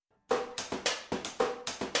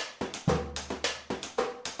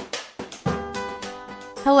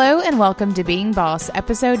Hello and welcome to Being Boss,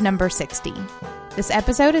 episode number 60. This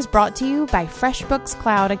episode is brought to you by FreshBooks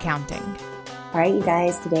Cloud Accounting. All right, you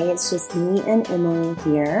guys, today it's just me and Emily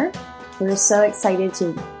here. We're so excited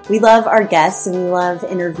we love our guests and we love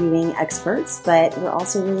interviewing experts, but we're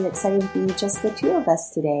also really excited to be just the two of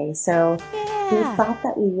us today. So we thought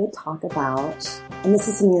that we would talk about, and this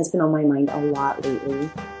is something that's been on my mind a lot lately,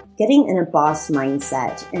 getting in a boss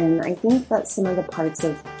mindset. And I think that some of the parts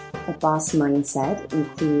of a boss mindset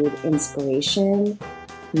include inspiration,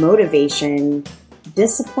 motivation,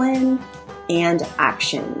 discipline, and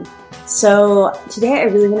action. So today I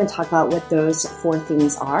really want to talk about what those four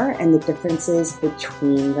things are and the differences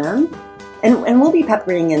between them. And we'll be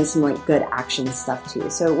peppering in some like good action stuff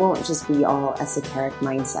too. So it won't just be all esoteric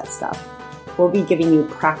mindset stuff. We'll be giving you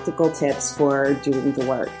practical tips for doing the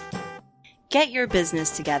work. Get your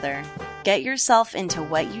business together. Get yourself into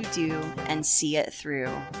what you do and see it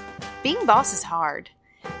through. Being boss is hard.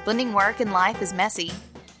 Blending work and life is messy.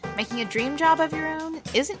 Making a dream job of your own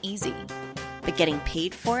isn't easy. But getting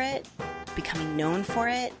paid for it, becoming known for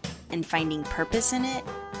it, and finding purpose in it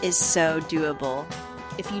is so doable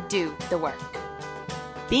if you do the work.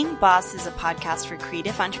 Being Boss is a podcast for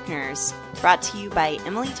creative entrepreneurs brought to you by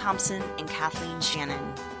Emily Thompson and Kathleen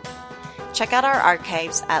Shannon. Check out our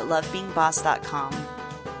archives at lovebeingboss.com.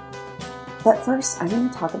 But first, I'm going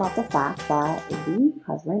to talk about the fact that we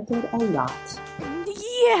have rented a yacht.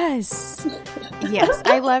 Yes! Yes,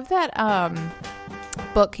 I love that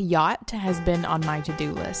book Yacht has been on my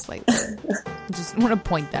to-do list lately. I just want to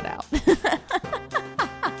point that out.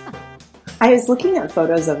 I was looking at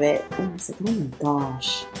photos of it and I was like, oh my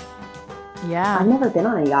gosh. Yeah. I've never been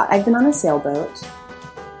on a yacht. I've been on a sailboat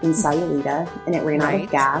in Sayulita and it ran out of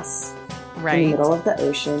gas in the middle of the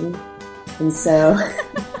ocean. And so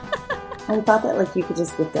I thought that like you could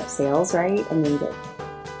just lift up sails, right? And then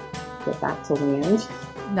get back to land.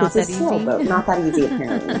 Not that easy. Sailboat. Not that easy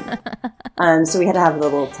apparently. So we had to have a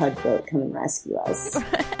little tugboat come and rescue us.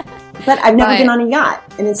 But I've never been on a yacht,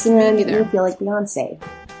 and it's going to make me feel like Beyonce.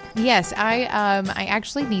 Yes, I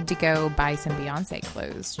actually need to go buy some Beyonce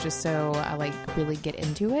clothes just so I like really get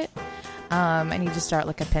into it. I need to start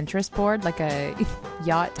like a Pinterest board, like a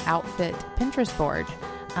yacht outfit Pinterest board,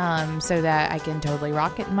 so that I can totally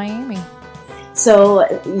rock it in Miami. So,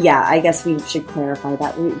 yeah, I guess we should clarify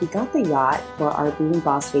that we got the yacht for our Being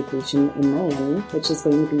Boss vacation in Miami, which is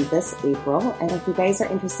going to be this April. And if you guys are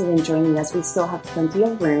interested in joining us, we still have plenty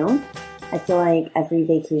of room. I feel like every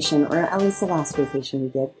vacation, or at least the last vacation we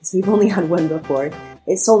did, because we've only had one before,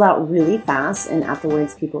 it sold out really fast. And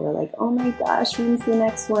afterwards, people were like, oh my gosh, when's the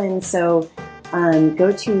next one? So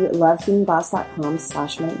go to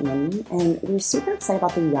lovebeingboss.com/Miami. And we're super excited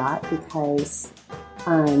about the yacht because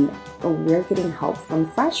we're getting help from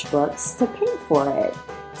FreshBooks to pay for it.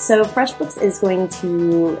 So FreshBooks is going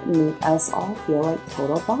to make us all feel like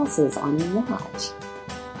total bosses on the yacht.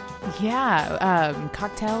 Yeah,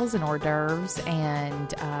 cocktails and hors d'oeuvres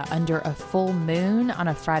and under a full moon on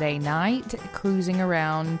a Friday night, cruising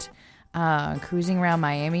around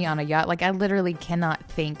Miami on a yacht. Like I literally cannot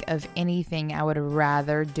think of anything I would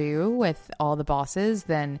rather do with all the bosses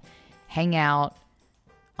than hang out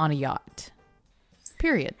on a yacht.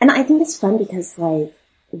 Period. And I think it's fun because, like,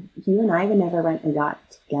 you and I would never rent a yacht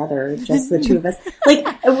together, just the two of us. Like,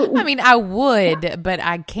 I mean, I would, but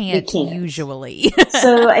I can't usually.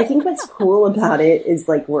 So I think what's cool about it is,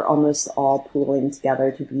 like, we're almost all pooling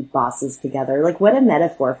together to be bosses together. Like, what a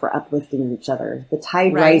metaphor for uplifting each other. The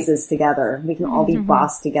tide rises together. We can all be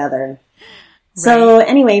boss together. So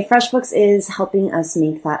anyway, FreshBooks is helping us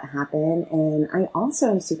make that happen. And I also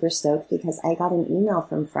am super stoked because I got an email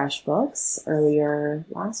from FreshBooks earlier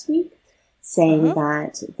last week saying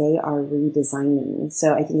that they are redesigning.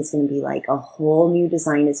 So I think it's going to be like a whole new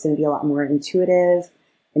design. It's going to be a lot more intuitive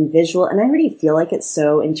and visual. And I already feel like it's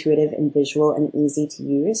so intuitive and visual and easy to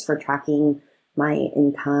use for tracking my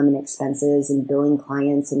income and expenses and billing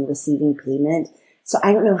clients and receiving payment. So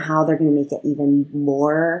I don't know how they're going to make it even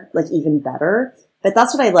more, like even better. But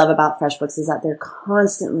that's what I love about FreshBooks is that they're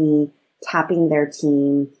constantly tapping their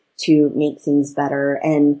team to make things better.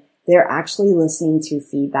 And they're actually listening to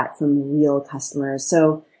feedback from real customers.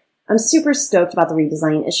 So I'm super stoked about the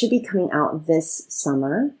redesign. It should be coming out this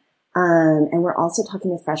summer. And we're also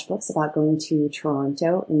talking to FreshBooks about going to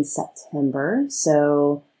Toronto in September.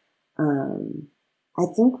 So I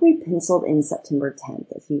think we penciled in September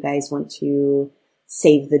 10th if you guys want to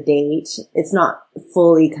save the date. It's not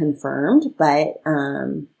fully confirmed, but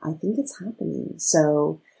I think it's happening.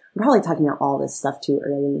 So I'm probably talking about all this stuff too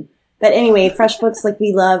early. But anyway, FreshBooks, like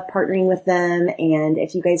we love partnering with them. And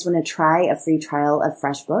if you guys want to try a free trial of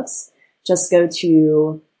FreshBooks, just go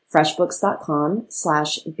to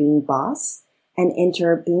freshbooks.com/beingboss and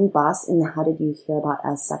enter Being Boss in the How Did You Hear About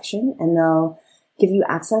Us section, and they'll give you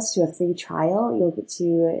access to a free trial. You'll get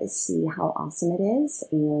to see how awesome it is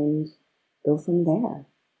and go from there.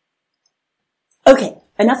 Okay,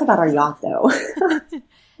 enough about our yacht though.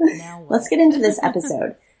 Let's get into this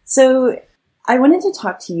episode. So I wanted to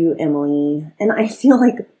talk to you, Emily, and I feel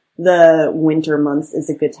like the winter months is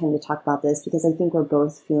a good time to talk about this because I think we're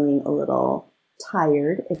both feeling a little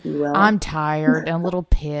tired, if you will. I'm tired and a little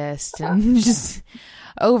pissed and just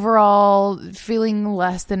overall feeling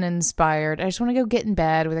less than inspired. I just want to go get in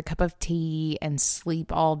bed with a cup of tea and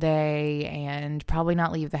sleep all day and probably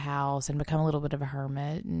not leave the house and become a little bit of a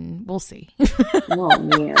hermit, and we'll see. Oh,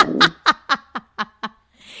 man.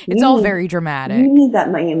 It's all very dramatic. You need that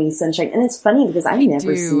Miami sunshine. And it's funny because I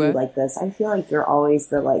never see you like this. I feel like you're always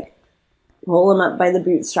the like pull them up by the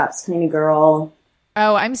bootstraps kind of girl.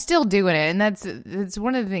 Oh, I'm still doing it. And that's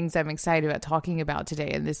one of the things I'm excited about talking about today.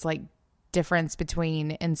 And this like difference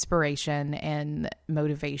between inspiration and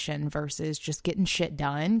motivation versus just getting shit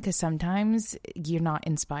done. Because sometimes you're not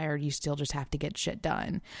inspired. You still just have to get shit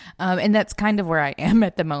done. And that's kind of where I am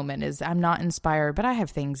at the moment is I'm not inspired, but I have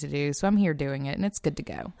things to do. So I'm here doing it and it's good to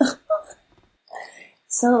go.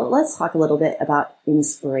 So let's talk a little bit about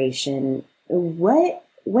inspiration.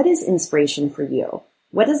 What is inspiration for you?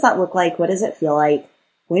 What does that look like? What does it feel like?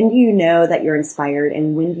 When do you know that you're inspired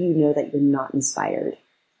and when do you know that you're not inspired?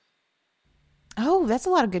 Oh, that's a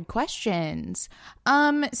lot of good questions.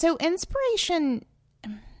 So inspiration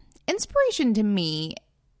to me,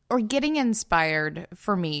 or getting inspired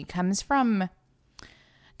for me, comes from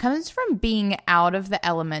being out of the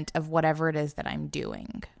element of whatever it is that I'm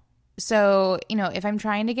doing. So, if I'm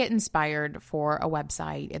trying to get inspired for a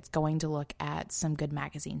website, it's going to look at some good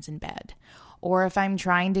magazines in bed. Or if I'm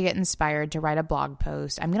trying to get inspired to write a blog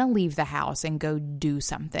post, I'm going to leave the house and go do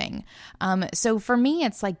something. So for me,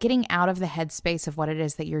 it's like getting out of the headspace of what it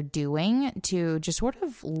is that you're doing to just sort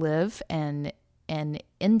of live and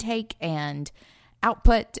intake and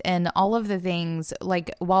output and all of the things,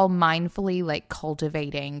 like while mindfully like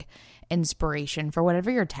cultivating inspiration for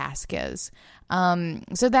whatever your task is.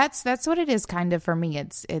 So that's what it is kind of for me.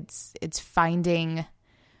 It's finding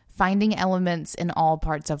elements in all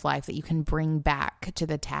parts of life that you can bring back to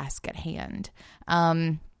the task at hand.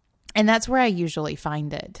 And that's where I usually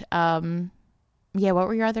find it. Yeah, what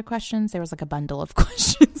were your other questions? There was like a bundle of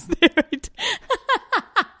questions there.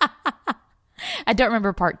 I don't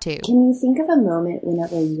remember part 2. Can you think of a moment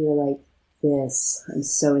whenever you were like, this, I'm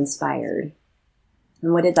so inspired?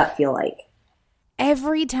 And what did that feel like?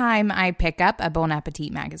 Every time I pick up a Bon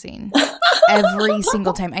Appetit magazine. Every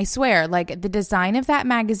single time. I swear, like the design of that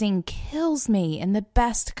magazine kills me in the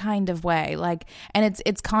best kind of way. Like, and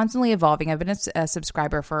it's constantly evolving. I've been a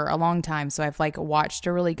subscriber for a long time, so I've like watched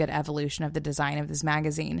a really good evolution of the design of this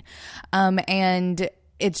magazine. And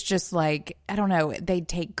it's just like, I don't know, they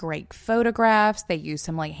take great photographs. They use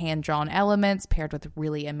some like hand-drawn elements paired with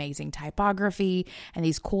really amazing typography and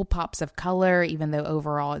these cool pops of color, even though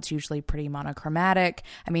overall it's usually pretty monochromatic.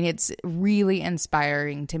 I mean, it's really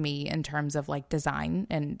inspiring to me in terms of like design,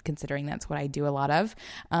 and considering that's what I do a lot of,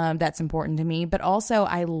 that's important to me. But also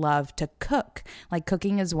I love to cook. Like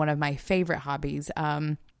cooking is one of my favorite hobbies.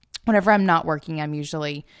 Whenever I'm not working, I'm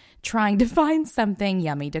usually trying to find something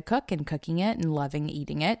yummy to cook and cooking it and loving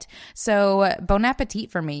eating it. So Bon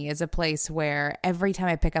Appetit for me is a place where every time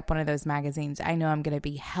I pick up one of those magazines, I know I'm going to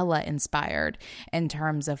be hella inspired in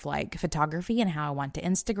terms of like photography and how I want to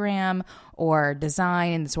Instagram or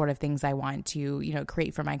design and the sort of things I want to,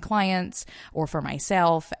 create for my clients or for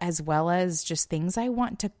myself, as well as just things I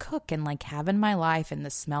want to cook and like have in my life and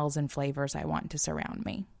the smells and flavors I want to surround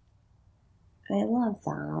me. I love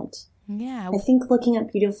that. Yeah. I think looking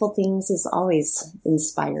at beautiful things is always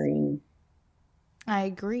inspiring. I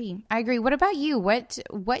agree. What about you?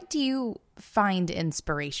 What do you find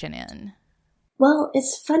inspiration in? Well,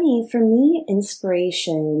 it's funny. For me,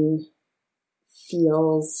 inspiration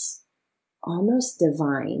feels almost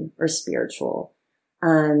divine or spiritual.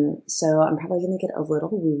 So I'm probably going to get a little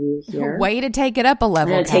woo-woo here. Way to take it up a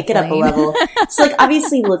level, I'm going to take it up a level. So like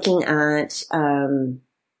obviously looking at,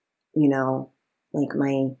 like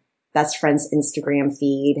my best friend's Instagram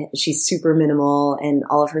feed, she's super minimal and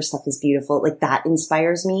all of her stuff is beautiful. Like that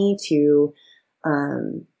inspires me to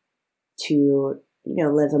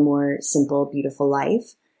live a more simple, beautiful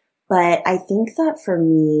life. But I think that for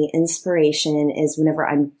me, inspiration is whenever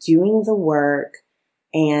I'm doing the work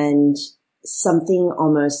and something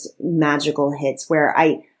almost magical hits where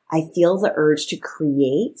I feel the urge to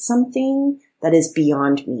create something that is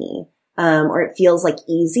beyond me. or it feels like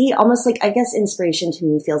easy, almost like, I guess inspiration to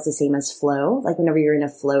me feels the same as flow. Like whenever you're in a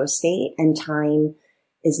flow state and time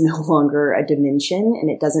is no longer a dimension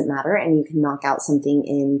and it doesn't matter and you can knock out something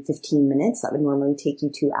in 15 minutes that would normally take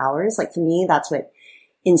you 2 hours. Like for me, that's what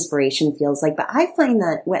inspiration feels like. But I find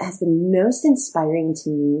that what has been most inspiring to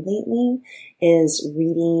me lately is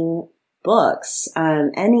reading books.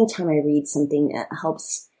 Anytime I read something,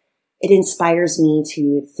 it inspires me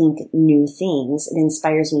to think new things. It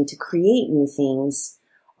inspires me to create new things.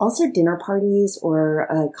 Also dinner parties or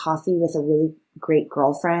a coffee with a really great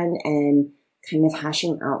girlfriend and kind of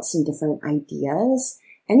hashing out some different ideas.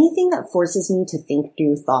 Anything that forces me to think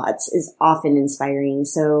new thoughts is often inspiring.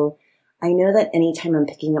 So I know that anytime I'm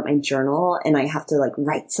picking up my journal and I have to like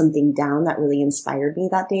write something down that really inspired me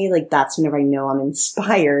that day, like that's whenever I know I'm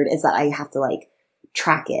inspired, is that I have to like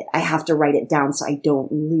track it. I have to write it down so I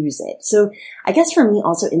don't lose it. So I guess for me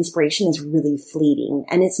also inspiration is really fleeting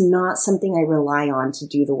and it's not something I rely on to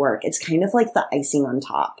do the work. It's kind of like the icing on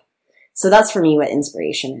top. So that's for me what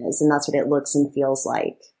inspiration is, and that's what it looks and feels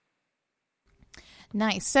like.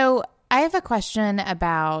 Nice. So I have a question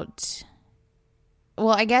about, well,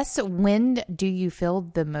 I guess when do you feel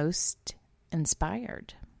the most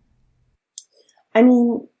inspired? I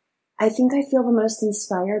mean, I think I feel the most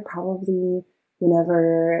inspired probably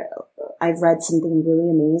whenever I've read something really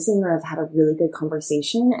amazing or I've had a really good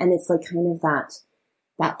conversation, and it's like kind of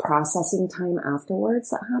that processing time afterwards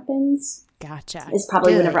that happens. Gotcha. Is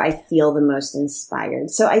probably Good. Whenever I feel the most inspired.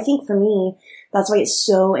 So I think for me, that's why it's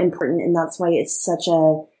so important, and that's why it's such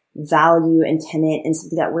a value and tenet and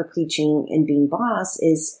something that we're preaching in Being Boss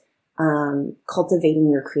is cultivating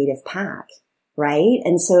your creative pack, right?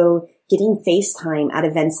 And so getting FaceTime at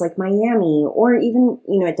events like Miami, or even,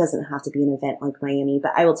 it doesn't have to be an event like Miami,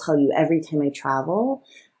 but I will tell you every time I travel,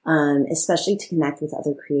 especially to connect with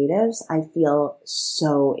other creatives, I feel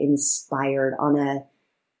so inspired on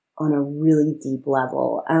a really deep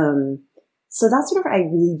level. So that's whenever I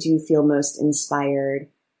really do feel most inspired.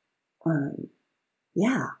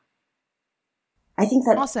 Yeah. I think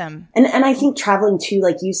that awesome. And I think traveling too,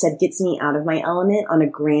 like you said, gets me out of my element on a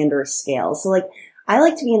grander scale. So like, I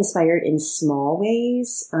like to be inspired in small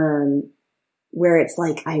ways, where it's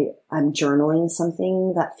like I'm journaling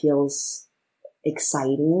something that feels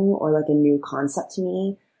exciting or like a new concept to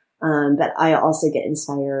me. But I also get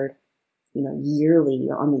inspired, yearly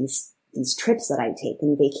on these trips that I take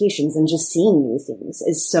and vacations, and just seeing new things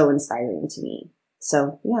is so inspiring to me.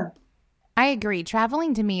 So yeah. I agree.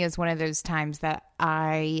 Traveling to me is one of those times that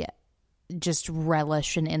I just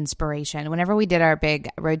relish in inspiration. Whenever we did our big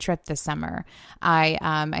road trip this summer,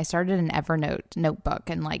 I started an Evernote notebook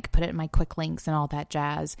and like put it in my quick links and all that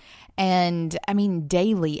jazz. And I mean,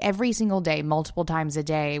 daily, every single day, multiple times a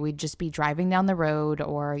day, we'd just be driving down the road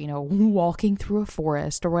or, walking through a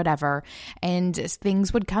forest or whatever. And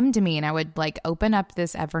things would come to me and I would like open up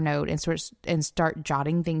this Evernote and start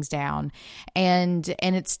jotting things down. And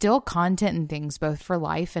it's still content and things both for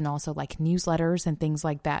life and also like newsletters and things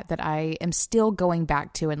like that I am still going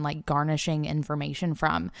back to and like garnishing information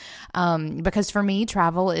from. Because for me,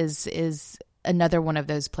 travel is another one of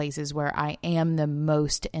those places where I am the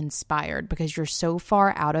most inspired, because you're so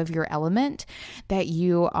far out of your element that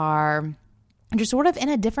you're sort of in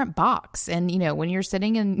a different box. And, when you're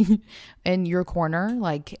sitting in your corner,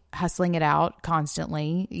 like hustling it out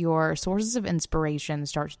constantly, your sources of inspiration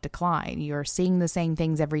start to decline. You're seeing the same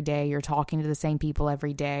things every day. You're talking to the same people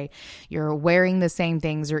every day. You're wearing the same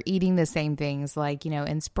things or eating the same things. Like,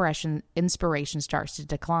 inspiration starts to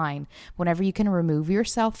decline. Whenever you can remove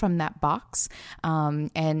yourself from that box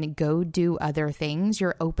and go do other things,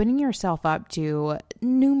 you're opening yourself up to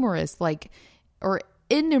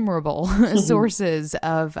innumerable sources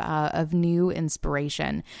of new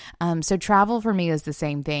inspiration. So travel for me is the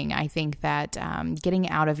same thing. I think that getting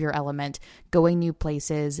out of your element, going new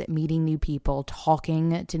places, meeting new people,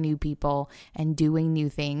 talking to new people, and doing new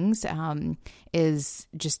things is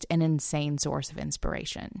just an insane source of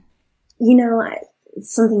inspiration.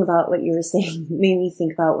 Something about what you were saying made me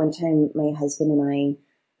think about one time my husband and I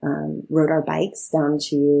rode our bikes down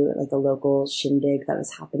to like a local shindig that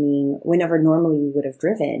was happening whenever normally we would have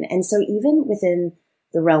driven. And so even within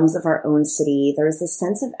the realms of our own city, there was this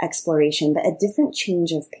sense of exploration, but a different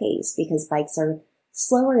change of pace because bikes are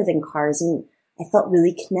slower than cars. And I felt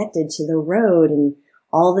really connected to the road and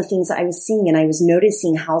all the things that I was seeing. And I was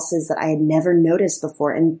noticing houses that I had never noticed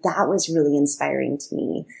before. And that was really inspiring to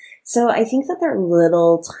me. So I think that there are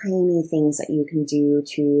little tiny things that you can do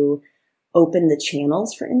to open the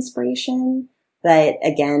channels for inspiration. But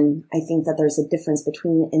again, I think that there's a difference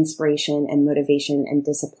between inspiration and motivation and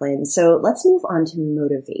discipline. So let's move on to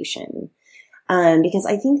motivation. Because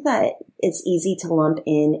I think that it's easy to lump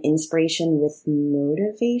in inspiration with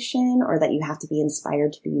motivation, or that you have to be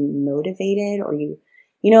inspired to be motivated, or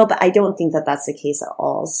but I don't think that that's the case at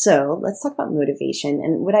all. So let's talk about motivation.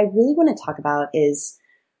 And what I really want to talk about is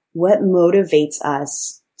what motivates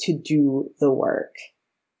us to do the work.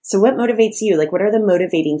 So what motivates you? Like, what are the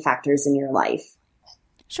motivating factors in your life?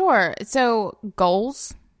 Sure. So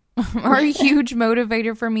goals are a huge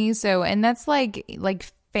motivator for me. So, and that's like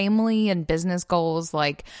family and business goals.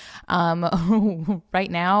 Like, right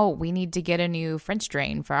now we need to get a new French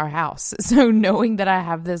drain for our house. So knowing that I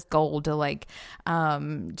have this goal to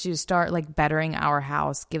to start bettering our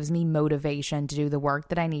house gives me motivation to do the work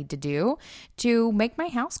that I need to do to make my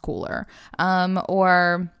house cooler.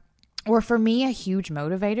 Or for me, a huge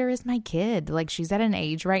motivator is my kid. Like, she's at an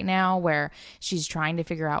age right now where she's trying to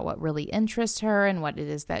figure out what really interests her and what it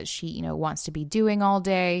is that she, wants to be doing all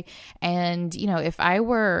day. And, if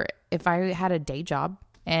I had a day job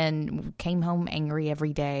and came home angry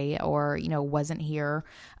every day, or, wasn't here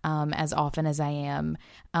as often as I am,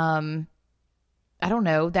 I don't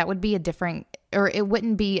know, that would be it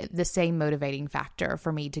wouldn't be the same motivating factor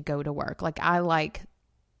for me to go to work.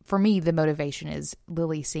 For me, the motivation is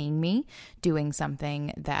Lily seeing me doing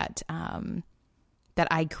something that that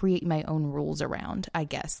I create my own rules around, I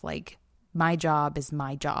guess. Like, my job is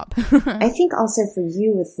my job. I think also for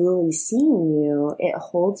you, with Lily seeing you, it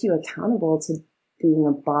holds you accountable to being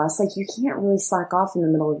a boss. Like, you can't really slack off in the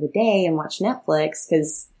middle of the day and watch Netflix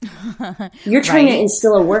because you're trying to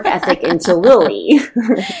instill a work ethic into Lily.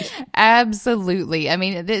 Absolutely. I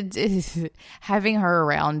mean, having her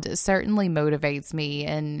around certainly motivates me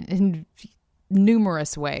in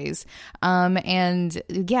numerous ways. And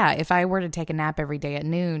yeah, if I were to take a nap every day at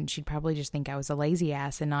noon, she'd probably just think I was a lazy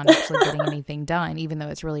ass and not actually getting anything done, even though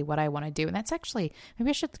it's really what I want to do. And that's actually, maybe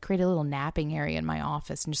I should create a little napping area in my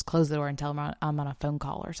office and just close the door and tell them I'm on a phone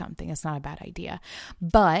call or something. It's not a bad idea.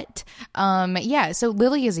 But yeah, so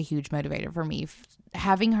Lily is a huge motivator for me.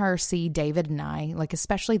 Having her see David and I,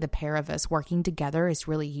 especially the pair of us working together, is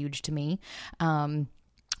really huge to me.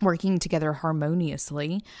 Working together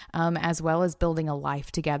harmoniously, as well as building a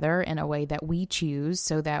life together in a way that we choose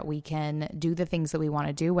so that we can do the things that we want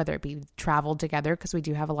to do, whether it be travel together, because we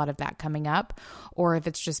do have a lot of that coming up, or if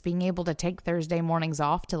it's just being able to take Thursday mornings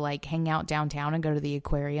off to hang out downtown and go to the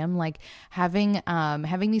aquarium.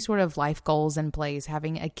 Having these sort of life goals in place,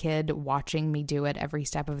 having a kid watching me do it every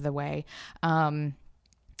step of the way.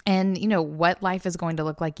 And, what life is going to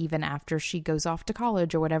look like even after she goes off to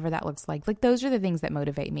college or whatever that looks like. Those are the things that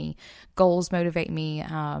motivate me. Goals motivate me.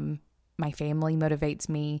 My family motivates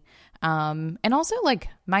me. And also,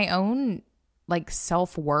 my own,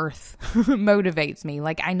 self-worth motivates me.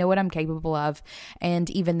 I know what I'm capable of. And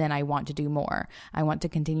even then, I want to do more. I want to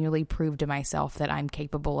continually prove to myself that I'm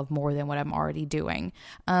capable of more than what I'm already doing.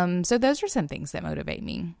 So those are some things that motivate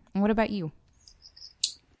me. And what about you?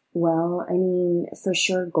 Well, I mean, for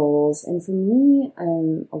sure goals. And for me,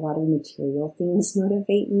 a lot of material things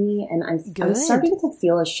motivate me. And I'm starting to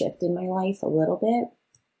feel a shift in my life a little bit,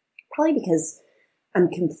 probably because I'm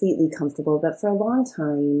completely comfortable. But for a long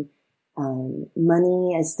time,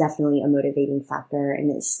 money is definitely a motivating factor,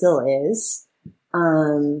 and it still is.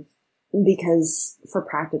 Because for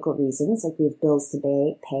practical reasons, we have bills to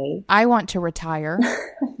pay. I want to retire.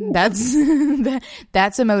 That's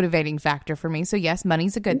a motivating factor for me. So yes,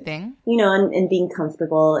 money's a good thing. And being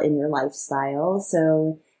comfortable in your lifestyle.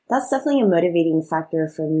 So that's definitely a motivating factor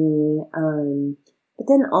for me. But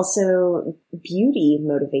then also beauty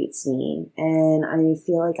motivates me. And I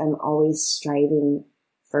feel like I'm always striving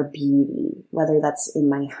for beauty, whether that's in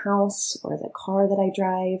my house or the car that I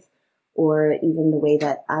drive, or even the way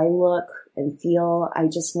that I look and feel. I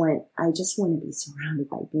just want to be surrounded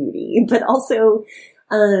by beauty. But also,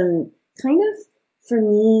 kind of for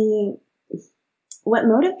me, what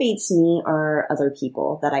motivates me are other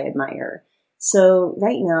people that I admire. So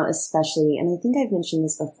right now, especially, and I think I've mentioned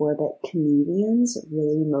this before, but comedians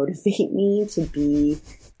really motivate me to be,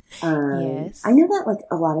 yes. I know that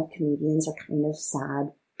a lot of comedians are kind of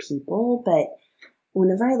sad people, but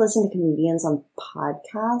whenever I listen to comedians on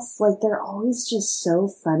podcasts, they're always just so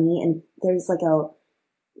funny, and there's I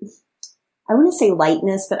want to say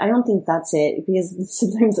lightness, but I don't think that's it, because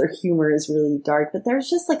sometimes their humor is really dark, but there's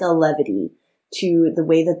just a levity to the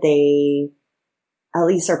way that they at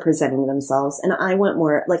least are presenting themselves. And I want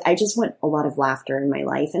more, I just want a lot of laughter in my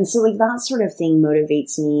life. And so that sort of thing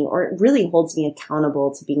motivates me, or it really holds me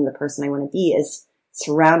accountable to being the person I want to be, is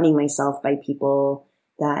surrounding myself by people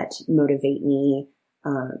that motivate me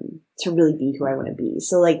to really be who I want to be.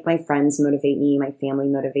 So my friends motivate me, my family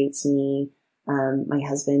motivates me, my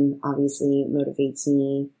husband obviously motivates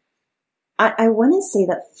me. I want to say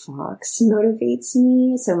that Fox motivates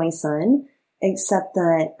me, so my son, except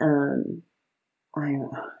that, I don't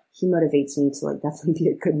know, he motivates me to like definitely be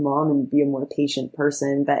a good mom and be a more patient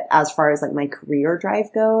person. But as far as like my career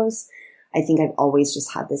drive goes, I think I've always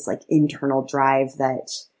just had this like internal drive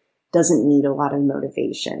that doesn't need a lot of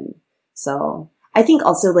motivation. So I think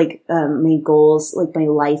also like, my goals, like my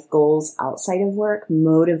life goals outside of work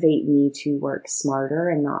motivate me to work smarter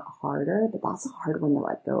and not harder, but that's a hard one to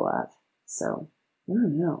let go of. So I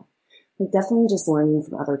don't know. Like definitely just learning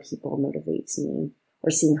from other people motivates me, or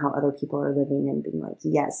seeing how other people are living and being like,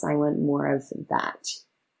 yes, I want more of that.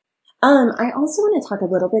 I also want to talk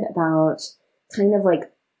a little bit about kind of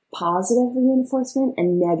like positive reinforcement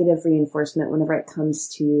and negative reinforcement whenever it comes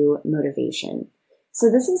to motivation. So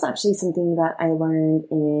this is actually something that I learned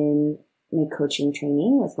in my coaching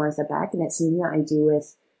training with Martha Beck, and it's something that I do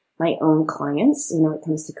with my own clients when it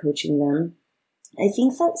comes to coaching them. I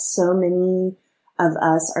think that so many of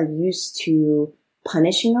us are used to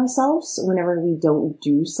punishing ourselves whenever we don't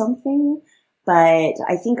do something. But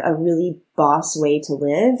I think a really boss way to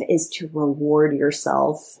live is to reward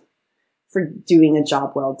yourself for doing a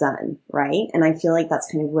job well done, right? And I feel like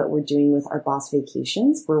that's kind of what we're doing with our boss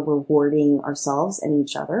vacations. We're rewarding ourselves and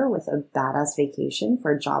each other with a badass vacation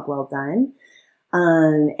for a job well done.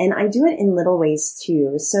 And I do it in little ways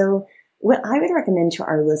too. So what I would recommend to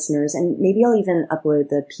our listeners, and maybe I'll even upload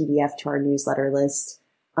the PDF to our newsletter list,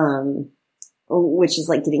 which is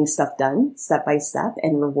like getting stuff done step by step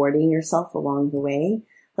and rewarding yourself along the way.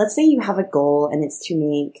 Let's say you have a goal and it's to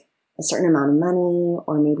make a certain amount of money,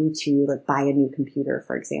 or maybe to like buy a new computer,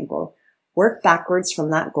 for example. Work backwards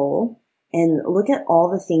from that goal and look at all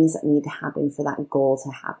the things that need to happen for that goal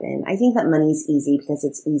to happen. I think that money's easy because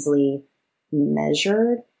it's easily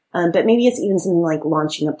measured. But maybe it's even something like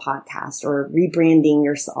launching a podcast or rebranding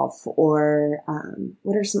yourself, or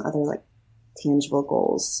what are some other like tangible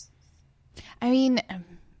goals? I mean,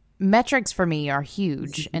 metrics for me are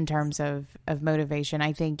huge in terms of motivation.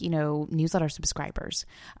 I think, newsletter subscribers,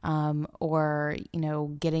 or,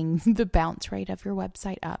 getting the bounce rate of your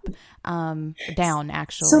website up, down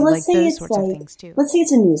actually. So let's like say those it's sorts of things too. Let's say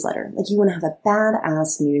it's a newsletter. Like you want to have a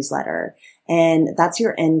badass newsletter and that's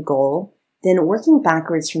your end goal. Then working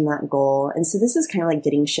backwards from that goal. And so this is kind of like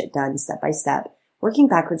getting shit done step by step. Working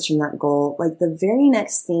backwards from that goal, like the very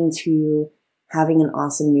next thing to having an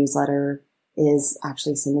awesome newsletter is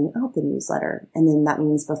actually sending out the newsletter. And then that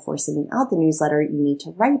means before sending out the newsletter, you need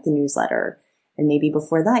to write the newsletter. And maybe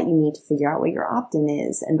before that, you need to figure out what your opt-in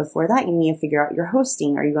is. And before that, you need to figure out your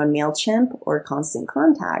hosting. Are you on MailChimp or Constant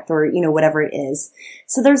Contact or, whatever it is?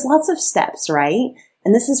 So there's lots of steps, right?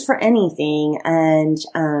 And this is for anything. And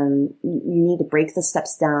you need to break the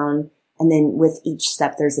steps down. And then with each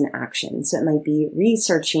step, there's an action. So it might be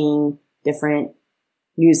researching different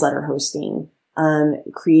newsletter hosting,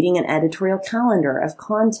 creating an editorial calendar of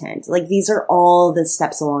content. Like these are all the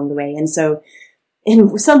steps along the way. And so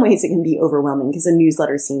in some ways it can be overwhelming because a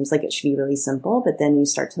newsletter seems like it should be really simple, but then you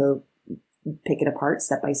start to pick it apart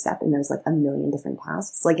step by step and there's like a million different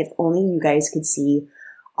tasks. Like if only you guys could see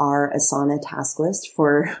our Asana task list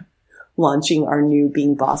for launching our new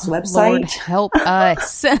Being Boss website. Lord help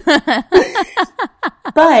us.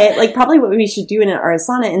 But like probably what we should do in our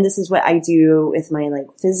Asana, and this is what I do with my like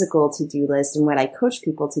physical to-do list and what I coach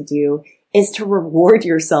people to do, is to reward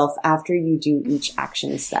yourself after you do each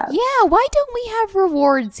action step. Yeah, why don't we have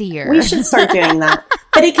rewards here? We should start doing that.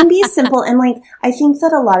 But it can be simple. And like, I think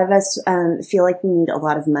that a lot of us feel like we need a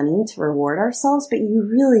lot of money to reward ourselves, but you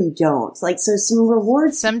really don't. Like, so some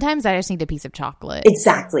rewards. Sometimes I just need a piece of chocolate.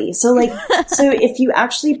 Exactly. So like, so if you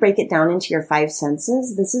actually break it down into your 5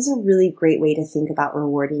 senses, this is a really great way to think about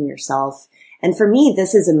rewarding yourself. And for me,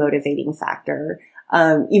 this is a motivating factor.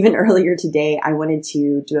 Even earlier today, I wanted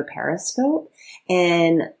to do a Periscope,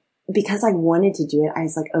 and because I wanted to do it, I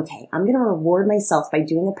was like, okay, I'm going to reward myself by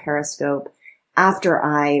doing a Periscope after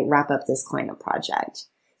I wrap up this client project.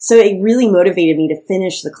 So it really motivated me to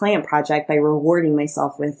finish the client project by rewarding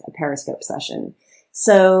myself with a Periscope session.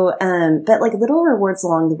 So, but like little rewards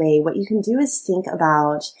along the way, what you can do is think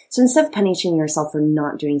about, so instead of punishing yourself for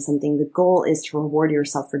not doing something, the goal is to reward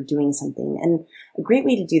yourself for doing something. And a great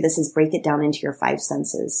way to do this is break it down into your 5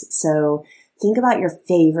 senses. So think about your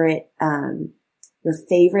favorite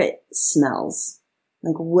smells.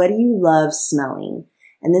 Like, what do you love smelling?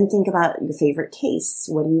 And then think about your favorite tastes.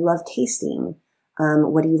 What do you love tasting?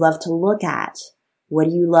 What do you love to look at? What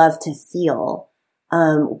do you love to feel?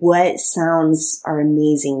 What sounds are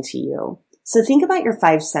amazing to you? So think about your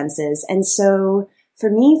 5 senses. And so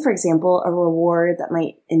for me, for example, a reward that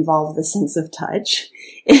might involve the sense of touch.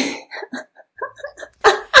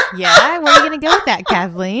 Yeah, where are you going to go with that,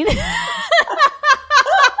 Kathleen?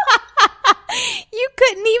 You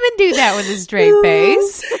couldn't even do that with a straight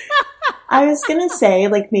face. I was going to say,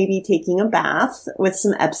 like, maybe taking a bath with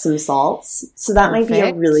some Epsom salts. So that might be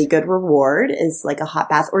a really good reward, is like a hot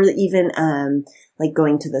bath, or even, like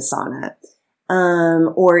going to the sauna.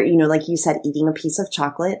 Or, you know, like you said, eating a piece of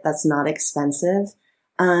chocolate. That's not expensive.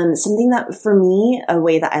 Something that for me, a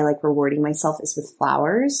way that I like rewarding myself is with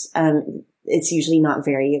flowers. It's usually not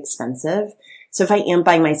very expensive. So if I am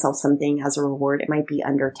buying myself something as a reward, it might be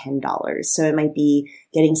under $10. So it might be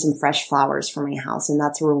getting some fresh flowers for my house, and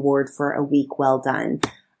that's a reward for a week well done.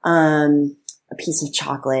 A piece of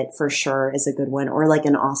chocolate for sure is a good one, or like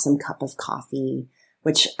an awesome cup of coffee,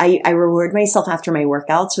 which I reward myself after my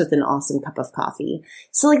workouts with an awesome cup of coffee.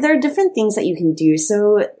 So like there are different things that you can do.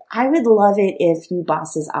 So I would love it if you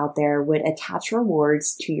bosses out there would attach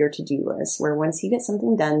rewards to your to-do list, where once you get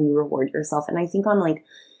something done, you reward yourself. And I think on like,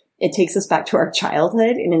 it takes us back to our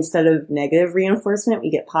childhood, and instead of negative reinforcement,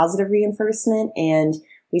 we get positive reinforcement, and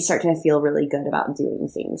we start to feel really good about doing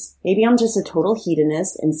things. Maybe I'm just a total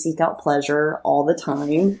hedonist and seek out pleasure all the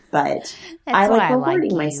time, but I like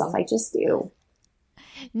rewarding myself. I just do.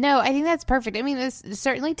 No, I think that's perfect. I mean, there's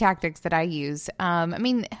certainly tactics that I use. I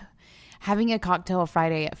mean, having a cocktail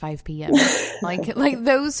Friday at 5 p.m., like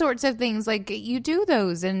those sorts of things, like you do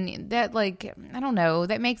those, and that, like, I don't know,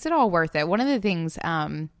 that makes it all worth it. One of the things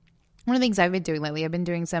I've been doing lately, I've been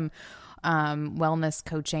doing some wellness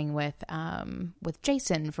coaching with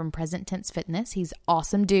Jason from Present Tense Fitness. He's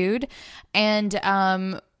awesome dude. And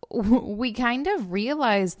we kind of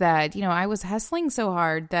realized that, you know, I was hustling so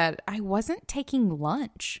hard that I wasn't taking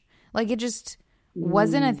lunch. Like, it just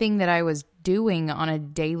wasn't a thing that I was doing on a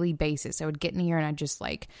daily basis. I would get in here and I'd just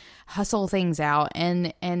like hustle things out,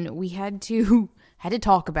 and we had to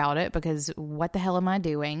talk about it, because what the hell am I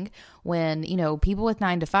doing when, you know, people with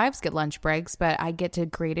 9-to-5s get lunch breaks, but I get to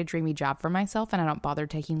create a dreamy job for myself and I don't bother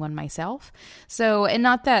taking one myself. So, and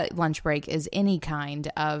not that lunch break is any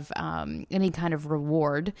kind of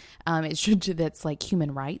reward. It should, that's like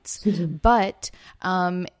human rights, but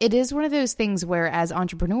it is one of those things where as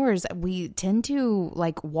entrepreneurs, we tend to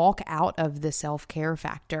like walk out of the self-care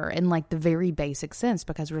factor in like the very basic sense,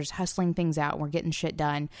 because we're just hustling things out and we're getting shit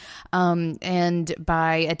done. And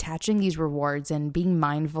by attaching these rewards and being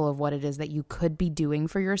mindful of what it is that you could be doing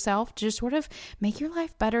for yourself, to just sort of make your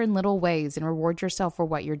life better in little ways and reward yourself for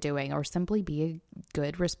what you're doing, or simply be a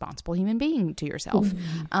good, responsible human being to yourself.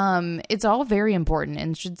 It's all very important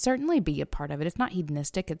and should certainly be a part of it. It's not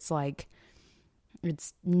hedonistic. It's like,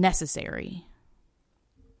 it's necessary.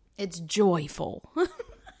 It's joyful.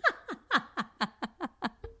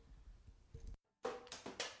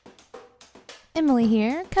 Emily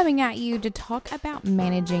here, coming at you to talk about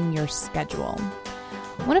managing your schedule.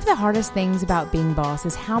 One of the hardest things about being boss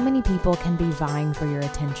is how many people can be vying for your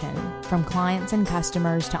attention. From clients and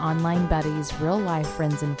customers to online buddies, real life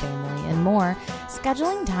friends and family, and more,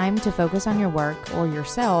 scheduling time to focus on your work or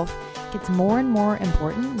yourself gets more and more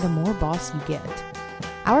important the more boss you get.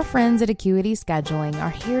 Our friends at Acuity Scheduling are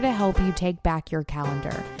here to help you take back your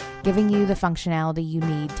calendar, giving you the functionality you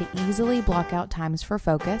need to easily block out times for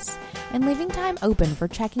focus and leaving time open for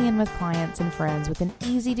checking in with clients and friends with an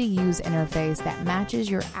easy-to-use interface that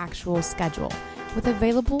matches your actual schedule, with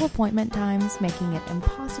available appointment times making it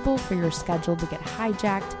impossible for your schedule to get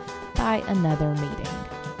hijacked by another meeting.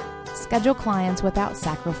 Schedule clients without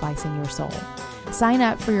sacrificing your soul. Sign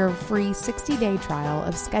up for your free 60-day trial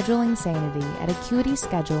of Scheduling Sanity at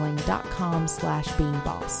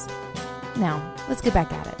acuityscheduling.com/beingboss. Now, let's get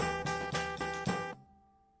back at it.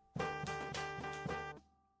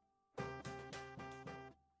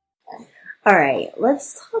 All right,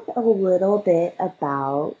 let's talk a little bit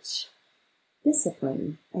about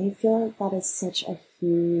discipline. I feel like that is such a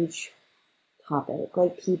huge topic.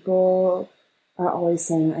 Like, people are always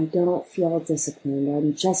saying, I don't feel disciplined, or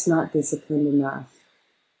I'm just not disciplined enough.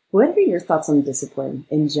 What are your thoughts on discipline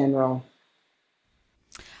in general?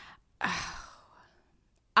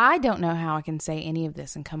 I don't know how I can say any of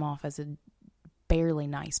this and come off as a barely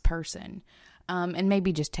nice person. And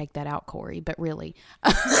maybe just take that out, Corey, but really.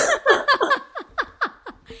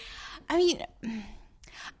 I mean,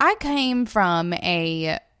 I came from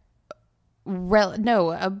a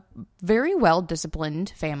very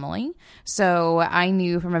well-disciplined family. So I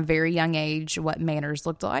knew from a very young age what manners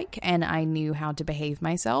looked like, and I knew how to behave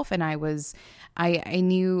myself. And I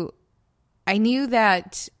knew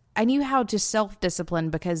that I knew how to self-discipline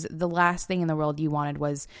because the last thing in the world you wanted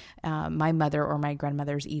was my mother or my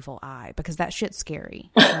grandmother's evil eye, because that shit's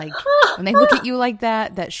scary. Like when they look at you like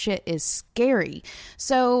that, that shit is scary.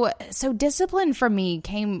 So discipline for me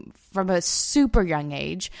came from a super young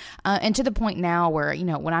age, and to the point now where, you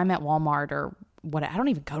know, when I'm at Walmart or what, I don't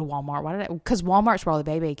even go to Walmart. Because Walmart's where all the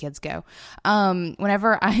baby kids go.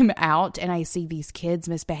 Whenever I'm out and I see these kids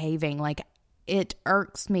misbehaving, like, it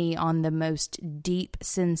irks me on the most deep,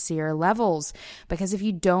 sincere levels, because if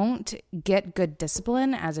you don't get good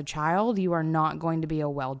discipline as a child, you are not going to be a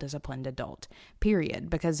well-disciplined adult, period.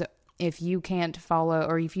 Because if you can't follow,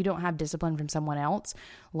 or if you don't have discipline from someone else,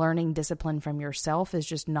 learning discipline from yourself is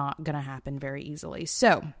just not going to happen very easily.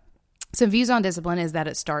 So some views on discipline is that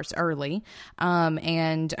it starts early,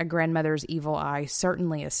 and a grandmother's evil eye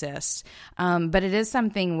certainly assists. But it is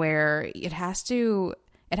something where it has to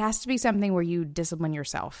be something where you discipline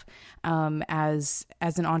yourself as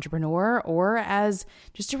an entrepreneur or as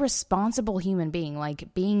just a responsible human being.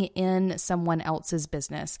 Like, being in someone else's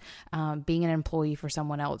business, being an employee for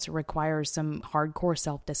someone else requires some hardcore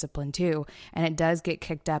self-discipline too. And it does get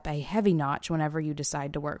kicked up a heavy notch whenever you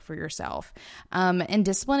decide to work for yourself. And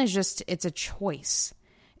discipline is just, it's a choice.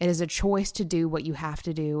 It is a choice to do what you have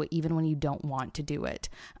to do, even when you don't want to do it.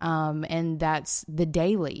 And that's the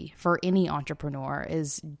daily for any entrepreneur,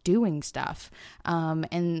 is doing stuff.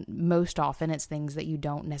 And most often it's things that you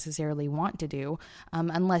don't necessarily want to do,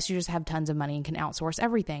 unless you just have tons of money and can outsource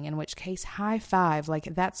everything, in which case, high five. Like,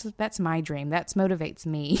 that's my dream. That motivates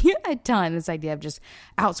me a ton, this idea of just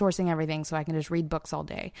outsourcing everything so I can just read books all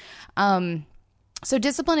day. So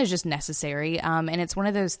discipline is just necessary, and it's one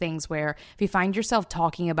of those things where if you find yourself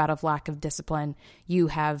talking about a lack of discipline, you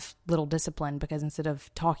have little discipline, because instead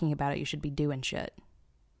of talking about it, you should be doing shit,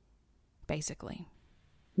 basically.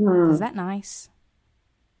 Is that nice?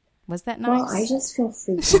 Was that nice? Well, I just feel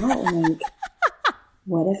freaked out. Like,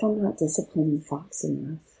 what if I'm not disciplined fast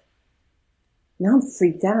enough? Now I'm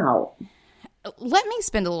freaked out. Let me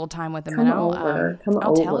spend a little time with him, and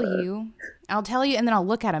I'll tell you, and then I'll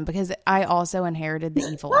look at him, because I also inherited the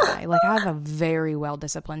evil eye. Like, I have a very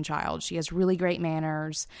well-disciplined child. She has really great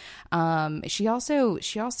manners. She also,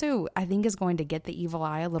 I think, is going to get the evil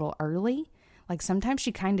eye a little early. Like, sometimes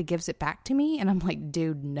she kind of gives it back to me, and I'm like,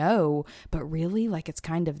 dude, no, but really, like, it's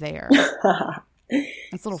kind of there.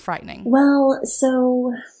 It's a little frightening. Well,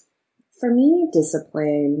 so for me,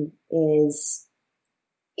 discipline is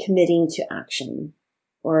committing to action,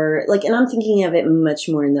 or like, and I'm thinking of it much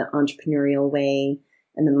more in the entrepreneurial way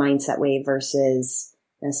and the mindset way versus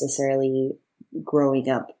necessarily growing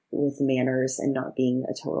up with manners and not being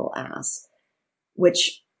a total ass,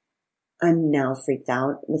 which I'm now freaked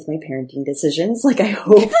out with my parenting decisions. Like, I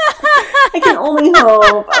hope, I can only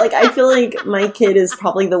hope. Like, I feel like my kid is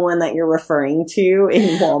probably the one that you're referring to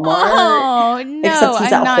in Walmart. Oh, no, except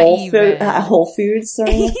he's at Whole Foods.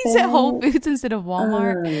 He's at Whole Foods instead of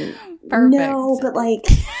Walmart. Perfect. No, but like,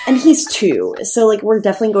 and he's 2. So like, we're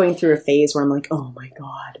definitely going through a phase where I'm like, oh my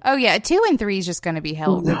God. Oh yeah. 2 and 3 is just going to be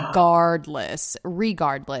hell regardless.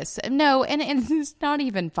 No. And it's not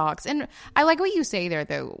even Fox. And I like what you say there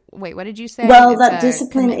though. Wait, what did you say? Well, that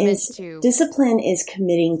discipline is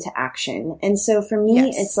committing to action. And so for me,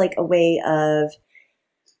 yes, it's like a way of,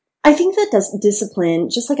 I think that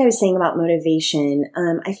discipline, just like I was saying about motivation,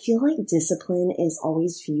 I feel like discipline is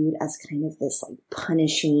always viewed as kind of this like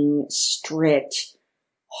punishing, strict,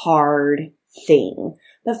 hard thing.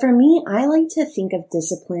 But for me, I like to think of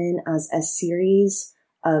discipline as a series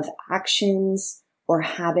of actions or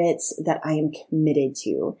habits that I am committed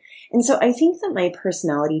to. And so I think that my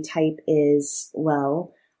personality type is,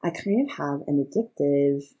 well, I kind of have an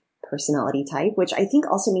addictive personality type, which I think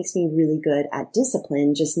also makes me really good at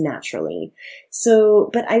discipline just naturally. So,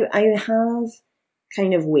 but I have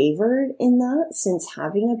kind of wavered in that since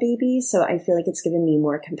having a baby. So I feel like it's given me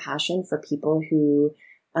more compassion for people who,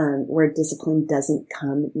 where discipline doesn't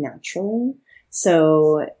come naturally.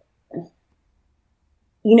 So,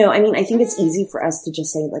 you know, I mean, I think it's easy for us to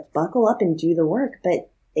just say like, buckle up and do the work, but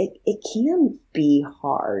it can be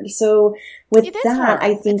hard. So with that,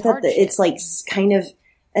 I think that it's like kind of,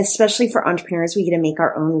 especially for entrepreneurs, we get to make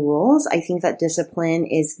our own rules. I think that discipline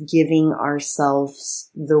is giving ourselves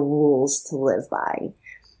the rules to live by.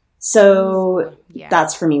 So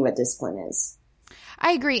that's for me what discipline is.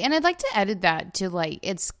 I agree. And I'd like to edit that to like,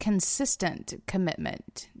 it's consistent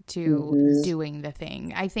commitment to doing the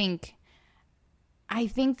thing. I think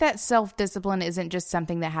that self-discipline isn't just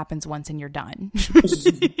something that happens once and you're done.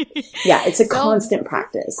 Yeah, it's a constant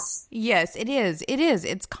practice. Yes, it is. It is.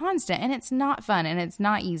 It's constant, and it's not fun, and it's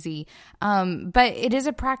not easy. But it is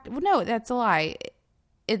a practice. No, that's a lie.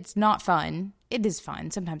 It's not fun. it is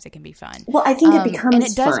fun. Sometimes it can be fun. Well, I think it becomes and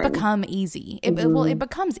it does fun. become easy. It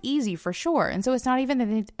becomes easy for sure. And so it's not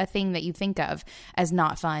even a thing that you think of as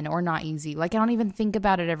not fun or not easy. Like I don't even think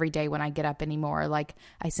about it every day when I get up anymore. Like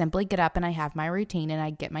I simply get up and I have my routine and I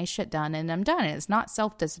get my shit done and I'm done. And it's not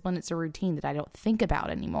self-discipline. It's a routine that I don't think about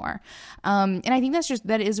anymore. And I think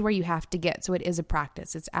that is where you have to get. So it is a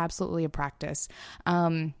practice. It's absolutely a practice.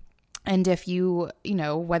 And if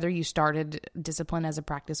whether you started discipline as a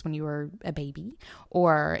practice when you were a baby,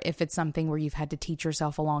 or if it's something where you've had to teach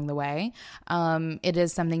yourself along the way, it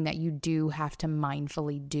is something that you do have to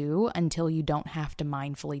mindfully do until you don't have to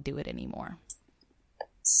mindfully do it anymore.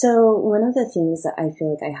 So one of the things that I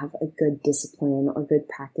feel like I have a good discipline or good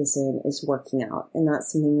practice in is working out. And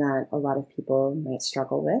that's something that a lot of people might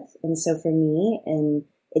struggle with. And so for me, and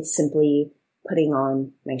it's simply putting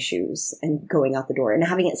on my shoes and going out the door and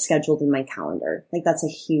having it scheduled in my calendar. Like that's a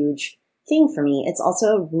huge thing for me. It's also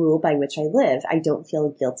a rule by which I live. I don't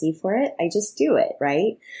feel guilty for it. I just do it,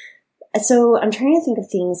 right? So I'm trying to think of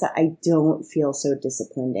things that I don't feel so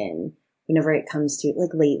disciplined in whenever it comes to,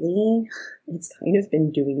 like lately, it's kind of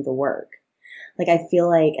been doing the work. Like I feel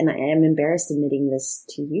like, and I am embarrassed admitting this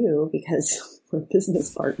to you because we're business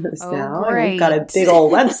partners now great. and we've got a big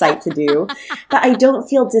old website to do, but I don't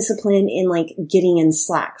feel disciplined in like getting in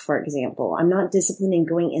Slack, for example. I'm not disciplined in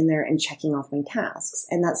going in there and checking off my tasks.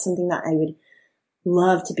 And that's something that I would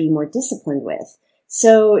love to be more disciplined with.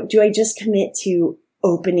 So do I just commit to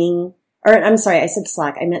opening, or I'm sorry, I said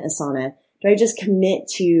Slack, I meant Asana. Do I just commit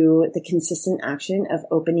to the consistent action of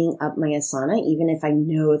opening up my Asana, even if I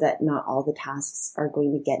know that not all the tasks are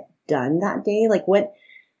going to get done that day? Like what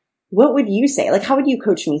would you say? Like, how would you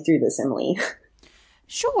coach me through this, Emily?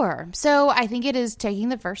 Sure. So I think it is taking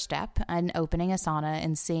the first step and opening Asana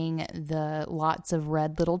and seeing the lots of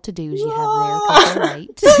red little to-dos you have there because they're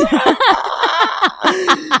late.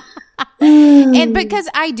 And because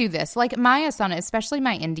I do this, like my Asana, especially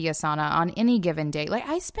my indie Asana on any given day, like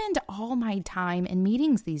I spend all my time in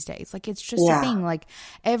meetings these days. Like it's just a thing. Like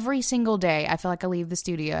every single day I feel like I leave the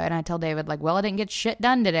studio and I tell David like, well, I didn't get shit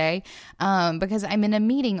done today because I'm in a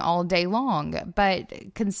meeting all day long.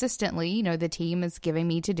 But consistently, the team is giving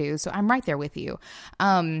me to do. So I'm right there with you.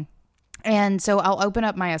 And so I'll open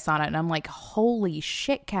up my Asana and I'm like, holy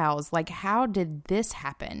shit cows. Like, how did this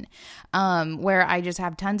happen? Where I just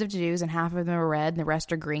have tons of to-dos and half of them are red and the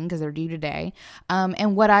rest are green because they're due today.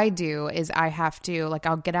 And what I do is I have to, like,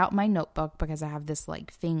 I'll get out my notebook because I have this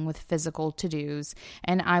like thing with physical to-dos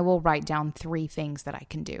and I will write down 3 things that I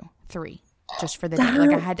can do. 3. Just for the day.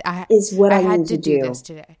 Like I had to do this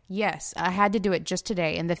today. Yes, I had to do it just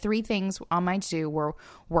today. And the 3 things on my to-do were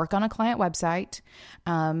work on a client website,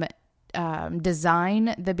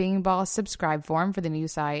 design the Being Boss subscribe form for the new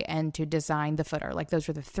site, and to design the footer. Like those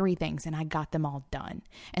were the 3 things and I got them all done.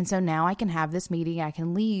 And so now I can have this meeting. I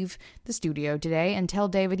can leave the studio today and tell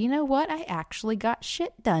David, you know what? I actually got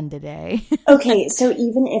shit done today. Okay. So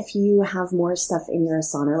even if you have more stuff in your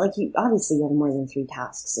Asana, like you obviously have more than 3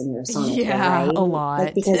 tasks in your Asana. Yeah, right? a lot.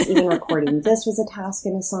 Like, because even recording this was a task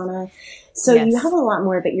in Asana. So you have a lot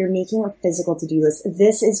more, but you're making a physical to-do list.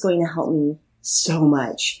 This is going to help me so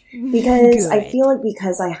much because I feel like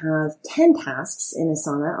because I have 10 tasks in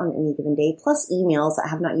Asana on any given day, plus emails that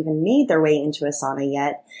have not even made their way into Asana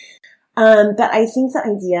yet. But I think the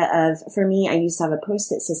idea of, for me, I used to have a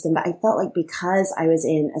Post-it system, but I felt like because I was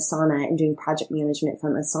in Asana and doing project management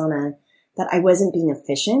from Asana, that I wasn't being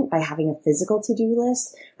efficient by having a physical to-do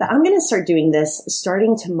list. But I'm going to start doing this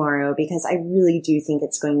starting tomorrow because I really do think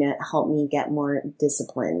it's going to help me get more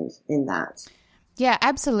disciplined in that. Yeah,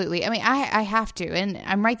 absolutely. I mean, I have to, and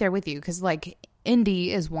I'm right there with you because like indie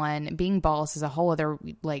is one, Being Boss is a whole other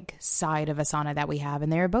like side of Asana that we have,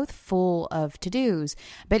 and they're both full of to-dos.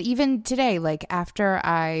 But even today, like after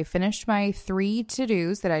I finished my 3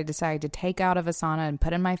 to-dos that I decided to take out of Asana and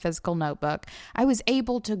put in my physical notebook, I was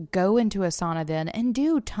able to go into Asana then and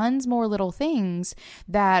do tons more little things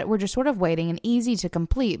that were just sort of waiting and easy to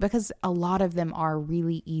complete because a lot of them are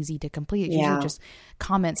really easy to complete. It's usually just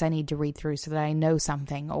comments I need to read through so that I know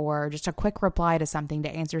something, or just a quick reply to something to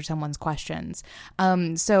answer someone's questions.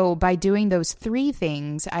 So by doing those 3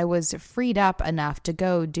 things, I was freed up enough to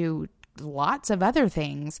go do lots of other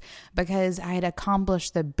things because I had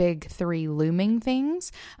accomplished the big 3 looming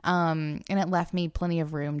things. And it left me plenty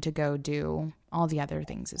of room to go do all the other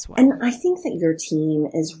things as well. And I think that your team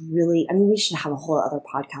is really, I mean, we should have a whole other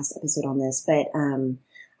podcast episode on this, but,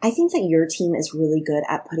 I think that your team is really good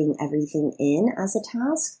at putting everything in as a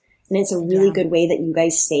task. And it's a really good way that you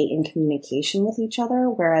guys stay in communication with each other.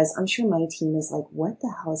 Whereas I'm sure my team is like, what the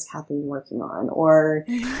hell is Kathleen working on? Or,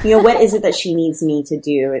 what is it that she needs me to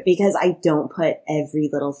do? Because I don't put every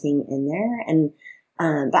little thing in there. And,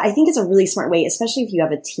 but I think it's a really smart way, especially if you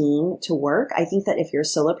have a team to work. I think that if you're a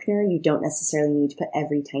solopreneur, you don't necessarily need to put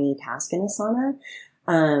every tiny task in Asana.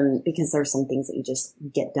 Because there's some things that you just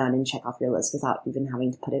get done and check off your list without even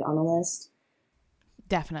having to put it on a list.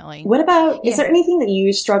 Definitely. What about, is there anything that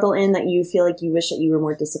you struggle in that you feel like you wish that you were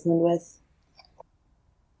more disciplined with?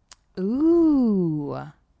 Ooh.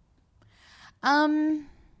 I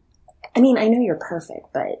mean, I know you're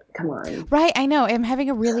perfect, but come on. Right, I know. I'm having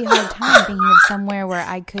a really hard time thinking of somewhere where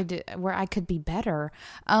I could be better.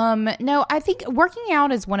 No, I think working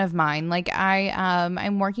out is one of mine. Like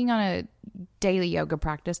I'm working on a daily yoga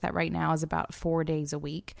practice that right now is about 4 days a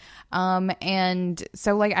week. And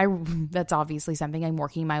so like that's obviously something I'm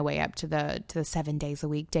working my way up to the 7 days a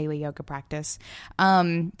week daily yoga practice.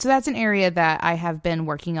 So that's an area that I have been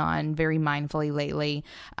working on very mindfully lately.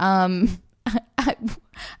 I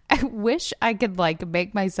wish I could like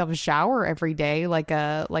make myself shower every day like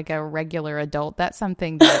a regular adult. That's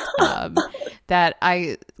something that that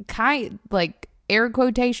I like air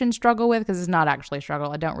quotation struggle with, because it's not actually a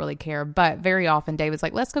struggle. I don't really care. But very often David's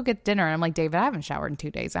like, let's go get dinner. And I'm like, David, I haven't showered in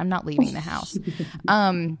 2 days. I'm not leaving the house.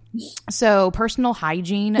 So personal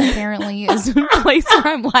hygiene apparently is a place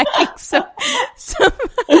where I'm lacking some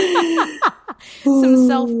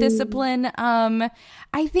self-discipline. I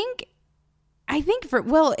think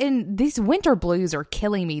in these winter blues are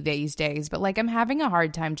killing me these days, but like I'm having a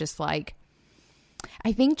hard time just like,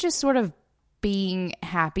 I think just sort of being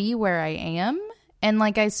happy where I am. And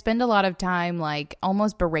like I spend a lot of time like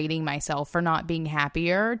almost berating myself for not being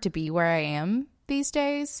happier to be where I am these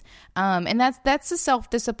days. And that's a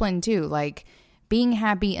self-discipline too. Like being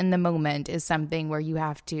happy in the moment is something where you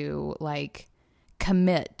have to like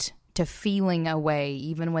commit to feeling a way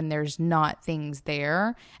even when there's not things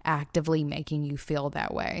there actively making you feel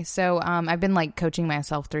that way. So I've been like coaching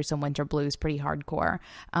myself through some winter blues pretty hardcore.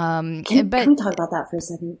 Can we talk about that for a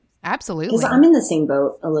second? Absolutely. Because I'm in the same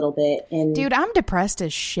boat a little bit. And dude, I'm depressed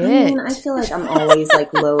as shit. I mean, I feel like I'm always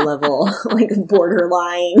like low level, like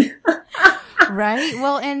borderline. Right?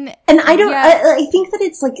 Well, and I don't, I think that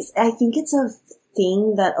it's like, I think it's a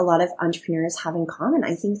thing that a lot of entrepreneurs have in common.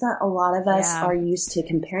 I think that a lot of us are used to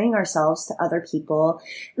comparing ourselves to other people.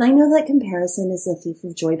 And I know that comparison is a thief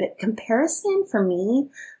of joy, but comparison for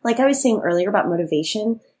me, like I was saying earlier about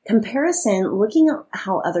motivation, comparison, looking at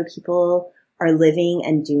how other people are living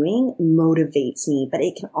and doing motivates me, but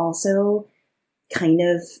it can also kind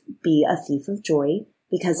of be a thief of joy,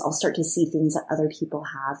 because I'll start to see things that other people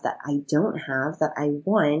have that I don't have that I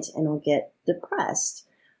want, and I'll get depressed.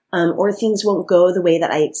 Or things won't go the way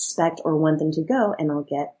that I expect or want them to go, and I'll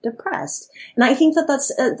get depressed. And I think that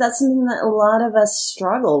that's something that a lot of us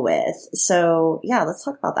struggle with. So yeah, let's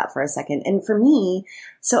talk about that for a second. And for me,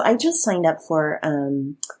 so I just signed up for,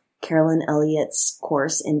 Carolyn Elliott's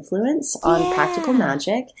course Influence on Practical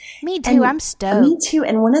Magic. Me too. I'm stoked. Me too.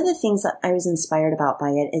 And one of the things that I was inspired about by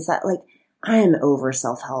it is that like I am over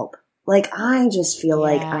self-help. Like I just feel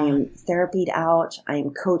like I am therapied out. I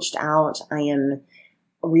am coached out. I am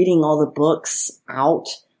reading all the books out.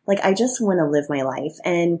 Like I just want to live my life.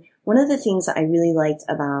 And one of the things that I really liked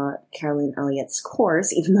about Carolyn Elliott's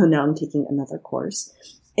course, even though now I'm taking another course,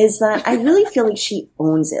 is that I really feel like she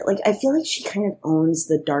owns it. Like I feel like she kind of owns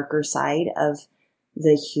the darker side of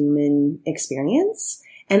the human experience.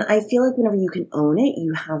 And I feel like whenever you can own it,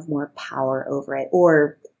 you have more power over it,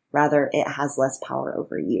 or rather it has less power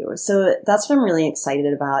over you. So that's what I'm really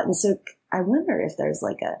excited about. And so I wonder if there's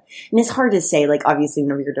like and it's hard to say, like obviously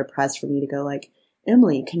whenever you're depressed for me to go like,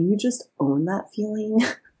 Emily, can you just own that feeling?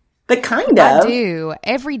 But kind of. I do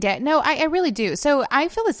every day. No, I really do. So I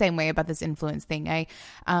feel the same way about this influence thing.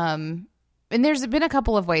 And there's been a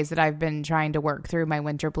couple of ways that I've been trying to work through my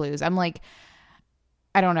winter blues. I'm like,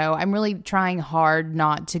 I don't know. I'm really trying hard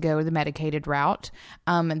not to go the medicated route,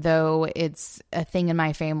 though it's a thing in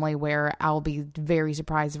my family where I'll be very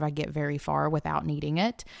surprised if I get very far without needing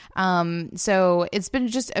it. So it's been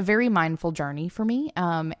just a very mindful journey for me.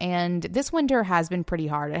 And this winter has been pretty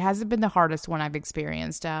hard. It hasn't been the hardest one I've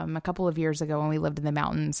experienced. A couple of years ago when we lived in the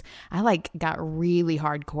mountains, I like got really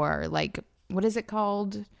hardcore, like, what is it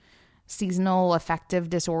called? Seasonal affective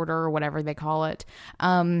disorder or whatever they call it.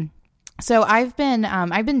 So I've been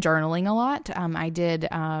journaling a lot. I did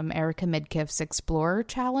Erica Midkiff's Explorer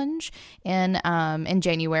Challenge in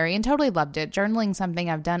January and totally loved it. Journaling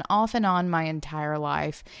something I've done off and on my entire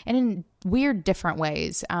life. And in weird different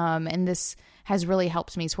ways. And this has really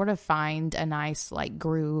helped me sort of find a nice like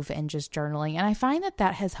groove in just journaling. And I find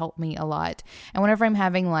that has helped me a lot. And whenever I'm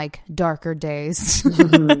having like darker days,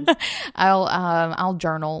 I'll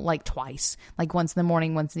journal like twice, like once in the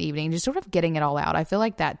morning, once in the evening, just sort of getting it all out. I feel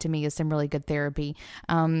like that to me is some really good therapy.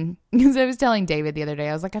 Because I was telling David the other day,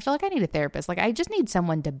 I was like, I feel like I need a therapist. Like I just need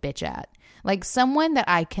someone to bitch at, like someone that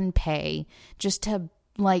I can pay just to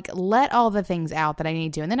like let all the things out that I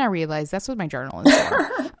need to. And then I realized that's what my journal is for.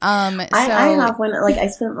 I have one, like I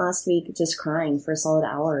spent last week just crying for a solid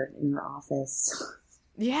hour in her office.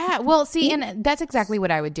 Yeah. Well, see, and that's exactly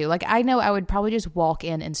what I would do. Like, I know I would probably just walk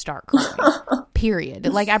in and start crying, period.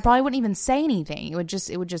 Like, I probably wouldn't even say anything. It would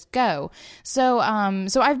just go. So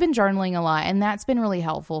I've been journaling a lot, and that's been really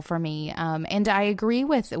helpful for me. And I agree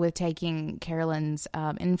with taking Carolyn's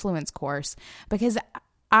influence course, because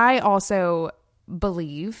I also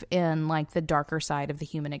believe in like the darker side of the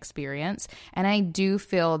human experience. And I do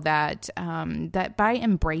feel that, that by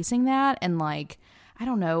embracing that and like, I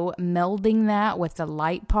don't know, melding that with the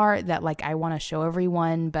light part that like I want to show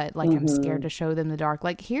everyone, but like I'm scared to show them the dark.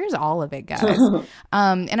 Like here's all of it, guys.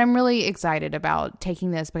 And I'm really excited about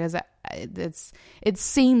taking this because it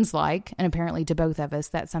seems like, and apparently to both of us,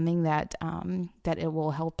 that's something that that it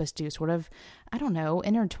will help us do, sort of, I don't know,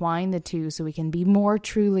 intertwine the two so we can be more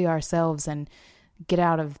truly ourselves and get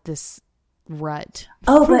out of this rut.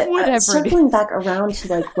 Oh, but circling back around to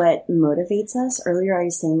like what motivates us, earlier I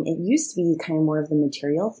was saying it used to be kind of more of the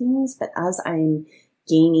material things, but as I'm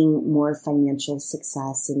gaining more financial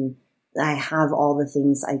success and I have all the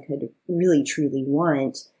things I could really truly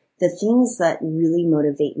want, the things that really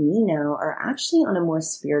motivate me now are actually on a more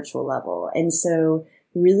spiritual level. And so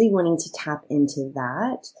really wanting to tap into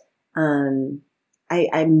that,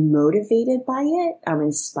 I'm motivated by it, I'm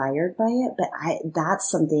inspired by it, but that's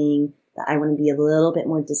something that I want to be a little bit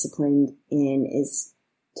more disciplined in, is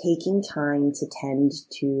taking time to tend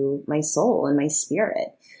to my soul and my spirit.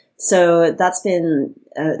 So that's been,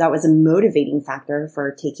 that was a motivating factor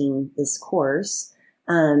for taking this course.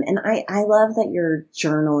 And I love that you're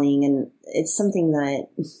journaling, and it's something that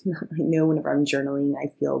I know whenever I'm journaling, I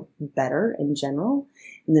feel better in general.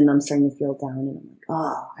 And then I'm starting to feel down and I'm like,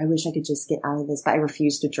 oh, I wish I could just get out of this, but I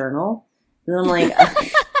refuse to journal. And I'm like,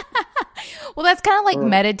 well, that's kind of like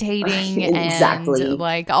meditating exactly. And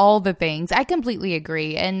like all the things. I completely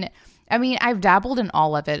agree. And I mean, I've dabbled in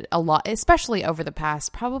all of it a lot, especially over the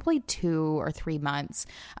past probably 2 or 3 months.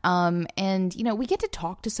 And, you know, we get to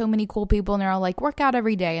talk to so many cool people, and they're all like, work out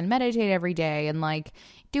every day and meditate every day and like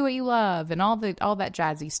do what you love and all that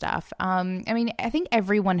jazzy stuff. I mean, I think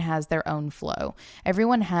everyone has their own flow.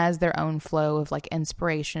 Everyone has their own flow of like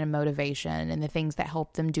inspiration and motivation and the things that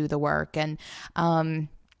help them do the work.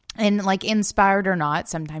 And like inspired or not,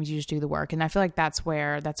 sometimes you just do the work. And I feel like that's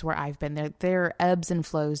where I've been. There are ebbs and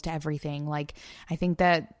flows to everything. Like I think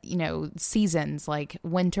that, you know, seasons, like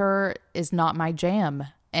winter is not my jam.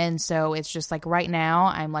 And so it's just like right now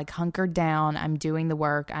I'm like hunkered down. I'm doing the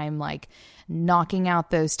work. I'm like knocking out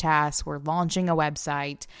those tasks. We're launching a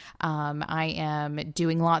website. I am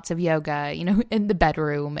doing lots of yoga, you know, in the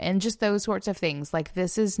bedroom and just those sorts of things. Like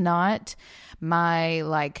this is not my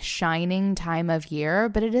like shining time of year,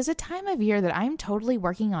 but it is a time of year that I'm totally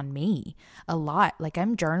working on me a lot. Like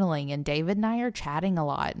I'm journaling, and David and I are chatting a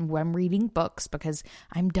lot, and I'm reading books because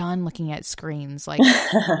I'm done looking at screens. Like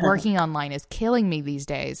working online is killing me these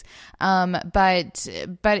days. But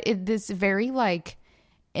this very like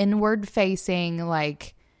inward facing,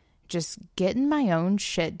 like just getting my own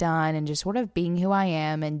shit done and just sort of being who I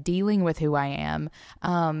am and dealing with who I am,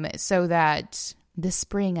 so that this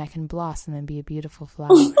spring I can blossom and be a beautiful flower.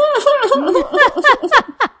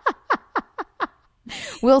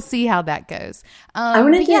 We'll see how that goes. I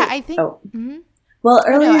want to do. Yeah, I think. Oh. Mm-hmm. Well,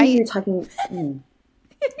 earlier you were talking.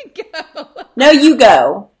 Go. No, you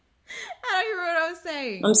go. I don't hear what I was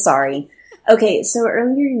saying. I'm sorry. Okay, so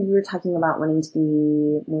earlier you were talking about wanting to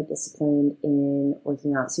be more disciplined in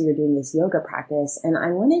working out. So you're doing this yoga practice, and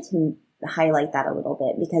I wanted to highlight that a little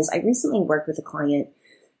bit because I recently worked with a client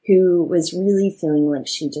who was really feeling like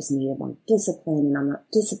she just needed more discipline, and I'm not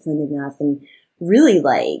disciplined enough, and really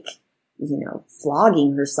like, you know,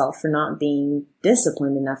 flogging herself for not being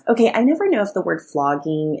disciplined enough. Okay, I never know if the word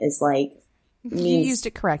flogging is like, means, you used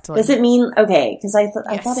it correctly. Does it mean, okay, because I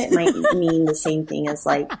thought it might mean the same thing as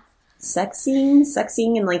like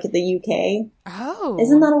sexing in like the UK. Oh.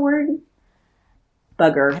 Isn't that a word?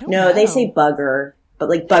 Bugger. No, know. They say bugger, but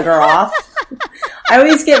like bugger off. I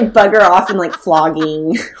always get bugger off and like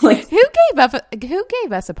flogging. Like who gave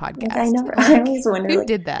us a podcast? I always wonder who like,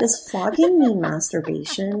 did that. Does flogging mean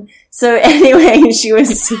masturbation? So anyway, she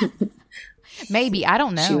was Maybe. I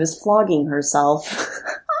don't know. She was flogging herself.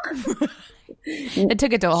 It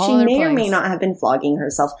took it to a whole other place. She may or may not have been flogging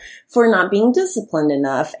herself for not being disciplined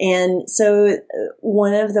enough. And so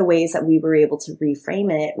one of the ways that we were able to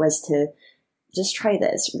reframe it was to just try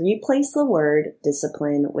this. Replace the word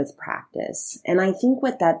discipline with practice. And I think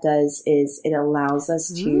what that does is it allows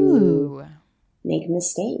us to make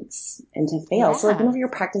mistakes and to fail. Yeah. So like whenever you're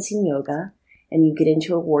practicing yoga and you get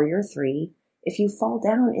into a warrior 3, if you fall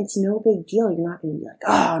down, it's no big deal. You're not going to be like,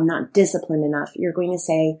 oh, I'm not disciplined enough. You're going to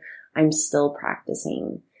say, I'm still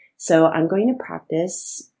practicing. So I'm going to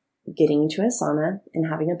practice getting into asana and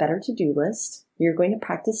having a better to-do list. You're going to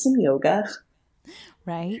practice some yoga.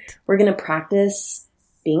 Right. We're going to practice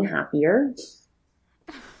being happier.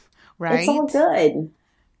 Right. It's all good.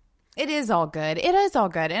 It is all good. It is all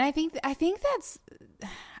good. And I think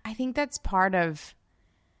that's part of,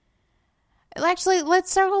 actually,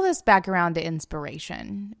 let's circle this back around to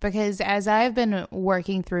inspiration, because as I've been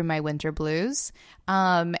working through my winter blues,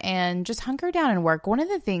 and just hunker down and work, one of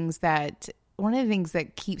the things that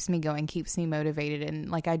keeps me going, keeps me motivated, and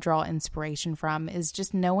like I draw inspiration from is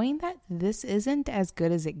just knowing that this isn't as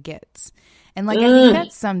good as it gets. And like, I think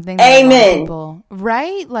that's something that a lot of people,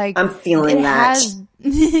 right? Like, I'm feeling that.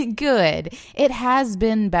 Good. It has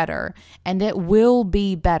been better and it will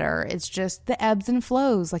be better. It's just the ebbs and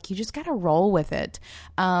flows. Like, you just got to roll with it.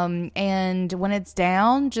 And when it's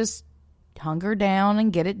down, just hunker down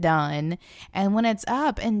and get it done. And when it's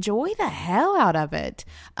up, enjoy the hell out of it.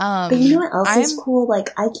 But you know what else is cool? Like,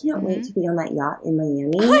 I can't wait to be on that yacht in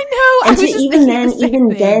Miami. I know. And to even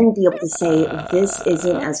then be able to say, this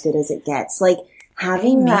isn't as good as it gets. Like,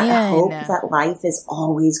 having that hope that life is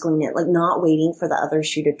always going to, like, not waiting for the other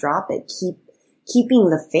shoe to drop it. Keeping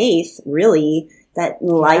the faith, really, that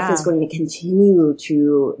life is going to continue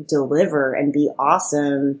to deliver and be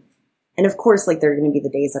awesome. And of course, like, there are going to be the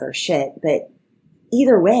days that are shit, but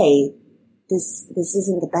either way, this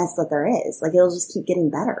isn't the best that there is. Like, it'll just keep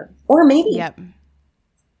getting better. Or maybe. Yep.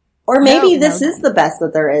 Or maybe this is the best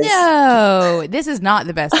that there is. No, this is not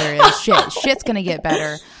the best there is. Shit's going to get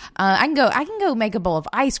better. I can go make a bowl of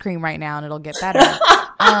ice cream right now and it'll get better.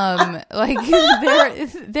 Like,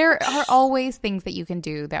 there are always things that you can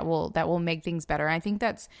do that will make things better. I think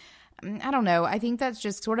that's, I don't know. I think that's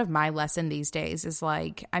just sort of my lesson these days is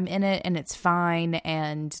like, I'm in it and it's fine.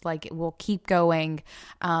 And like, we'll keep going.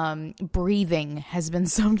 Breathing has been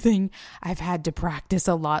something I've had to practice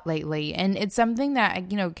a lot lately. And it's something that,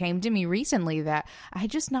 came to me recently that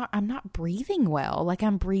I'm not breathing well. Like,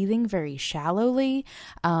 I'm breathing very shallowly.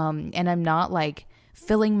 And I'm not like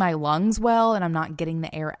filling my lungs well, and I'm not getting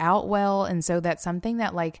the air out well. And so that's something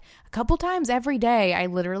that, like, a couple times every day, I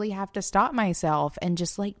literally have to stop myself and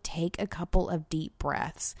just like take a couple of deep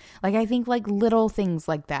breaths. Like, I think like little things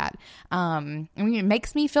like that, I mean, it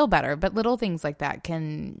makes me feel better, but little things like that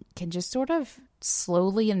can just sort of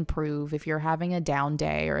slowly improve if you're having a down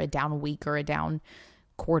day or a down week or a down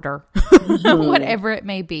quarter, whatever it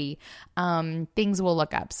may be. Things will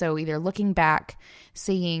look up. So either looking back,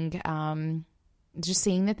 seeing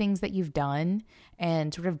the things that you've done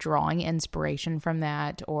and sort of drawing inspiration from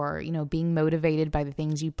that, or, being motivated by the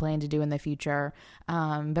things you plan to do in the future.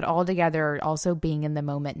 But all together, also being in the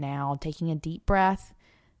moment now, taking a deep breath,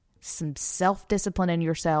 some self-discipline in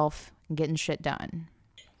yourself, and getting shit done.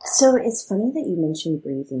 So it's funny that you mentioned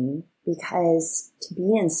breathing, because to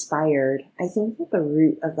be inspired, I think that the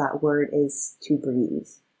root of that word is to breathe.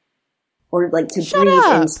 Or like to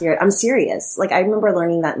breathe in spirit. I'm serious. Like, I remember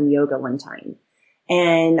learning that in yoga one time.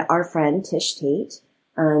 And our friend Tish Tate,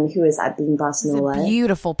 who is at Being Boss NOLA. She's a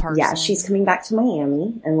beautiful person. Yeah, she's coming back to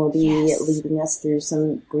Miami and will be leading us through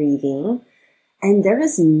some breathing. And there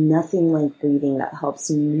is nothing like breathing that helps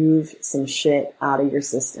move some shit out of your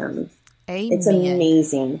system. Amen. It's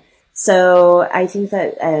amazing. So I think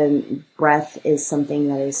that breath is something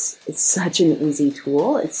that it's such an easy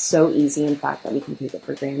tool. It's so easy, in fact, that we can take it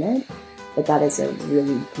for granted. But that is a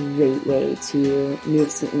really great way to move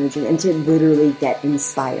some energy and to literally get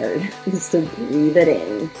inspired, just to breathe it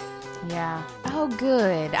in. Yeah. Oh,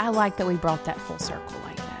 good. I like that we brought that full circle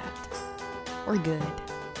like that. We're good.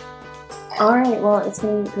 All right. Well, it's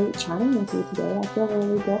been great chatting with you today. I feel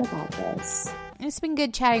really good about this. It's been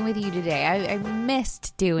good chatting with you today. I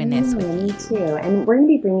missed doing this with you. Me too. And we're going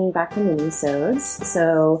to be bringing back the mini-sodes.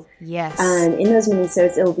 So yes, in those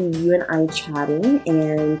mini-sodes, it'll be you and I chatting,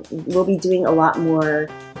 and we'll be doing a lot more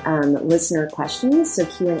listener questions, so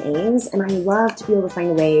Q&As. And I love to be able to find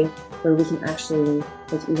a way where we can actually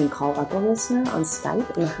like even call up a listener on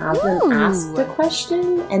Skype and have them ask the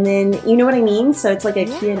question. And then, you know what I mean? So it's like a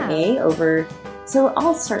Q&A over... So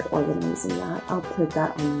I'll start organizing that. I'll put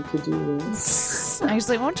that on the to-do list. And I was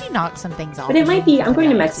like, won't you knock some things off? But it might be, I'm going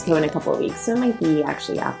to Mexico in a couple of weeks, so it might be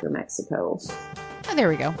actually after Mexico. Oh, there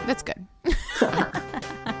we go. That's good.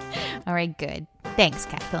 All right, good. Thanks,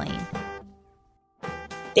 Kathleen.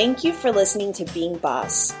 Thank you for listening to Being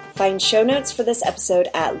Boss. Find show notes for this episode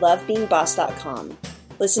at lovebeingboss.com.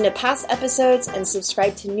 Listen to past episodes and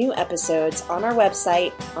subscribe to new episodes on our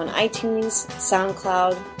website, on iTunes,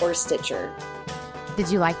 SoundCloud, or Stitcher. Did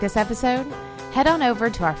you like this episode? Head on over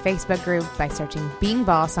to our Facebook group by searching Being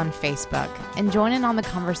Boss on Facebook and join in on the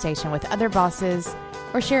conversation with other bosses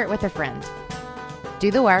or share it with a friend.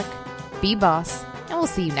 Do the work, be boss, and we'll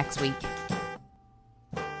see you next week.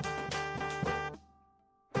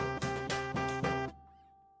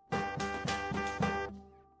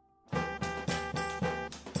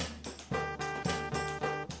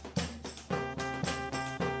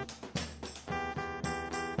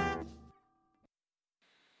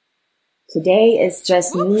 Today is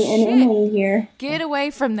just me and Emily here. Get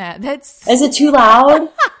away from that. Is it too loud?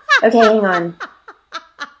 Okay, hang on.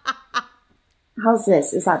 How's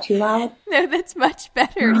this? Is that too loud? No, that's much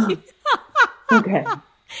better. Okay.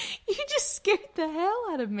 You just scared the hell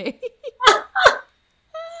out of me.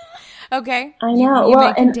 Okay. I know. You well,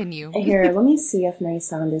 may continue. Here, let me see if my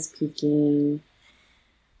sound is peaking.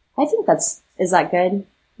 I think is that good?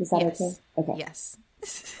 Is that yes. okay? Okay. Yes.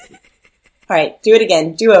 All right, do it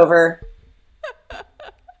again. Do over.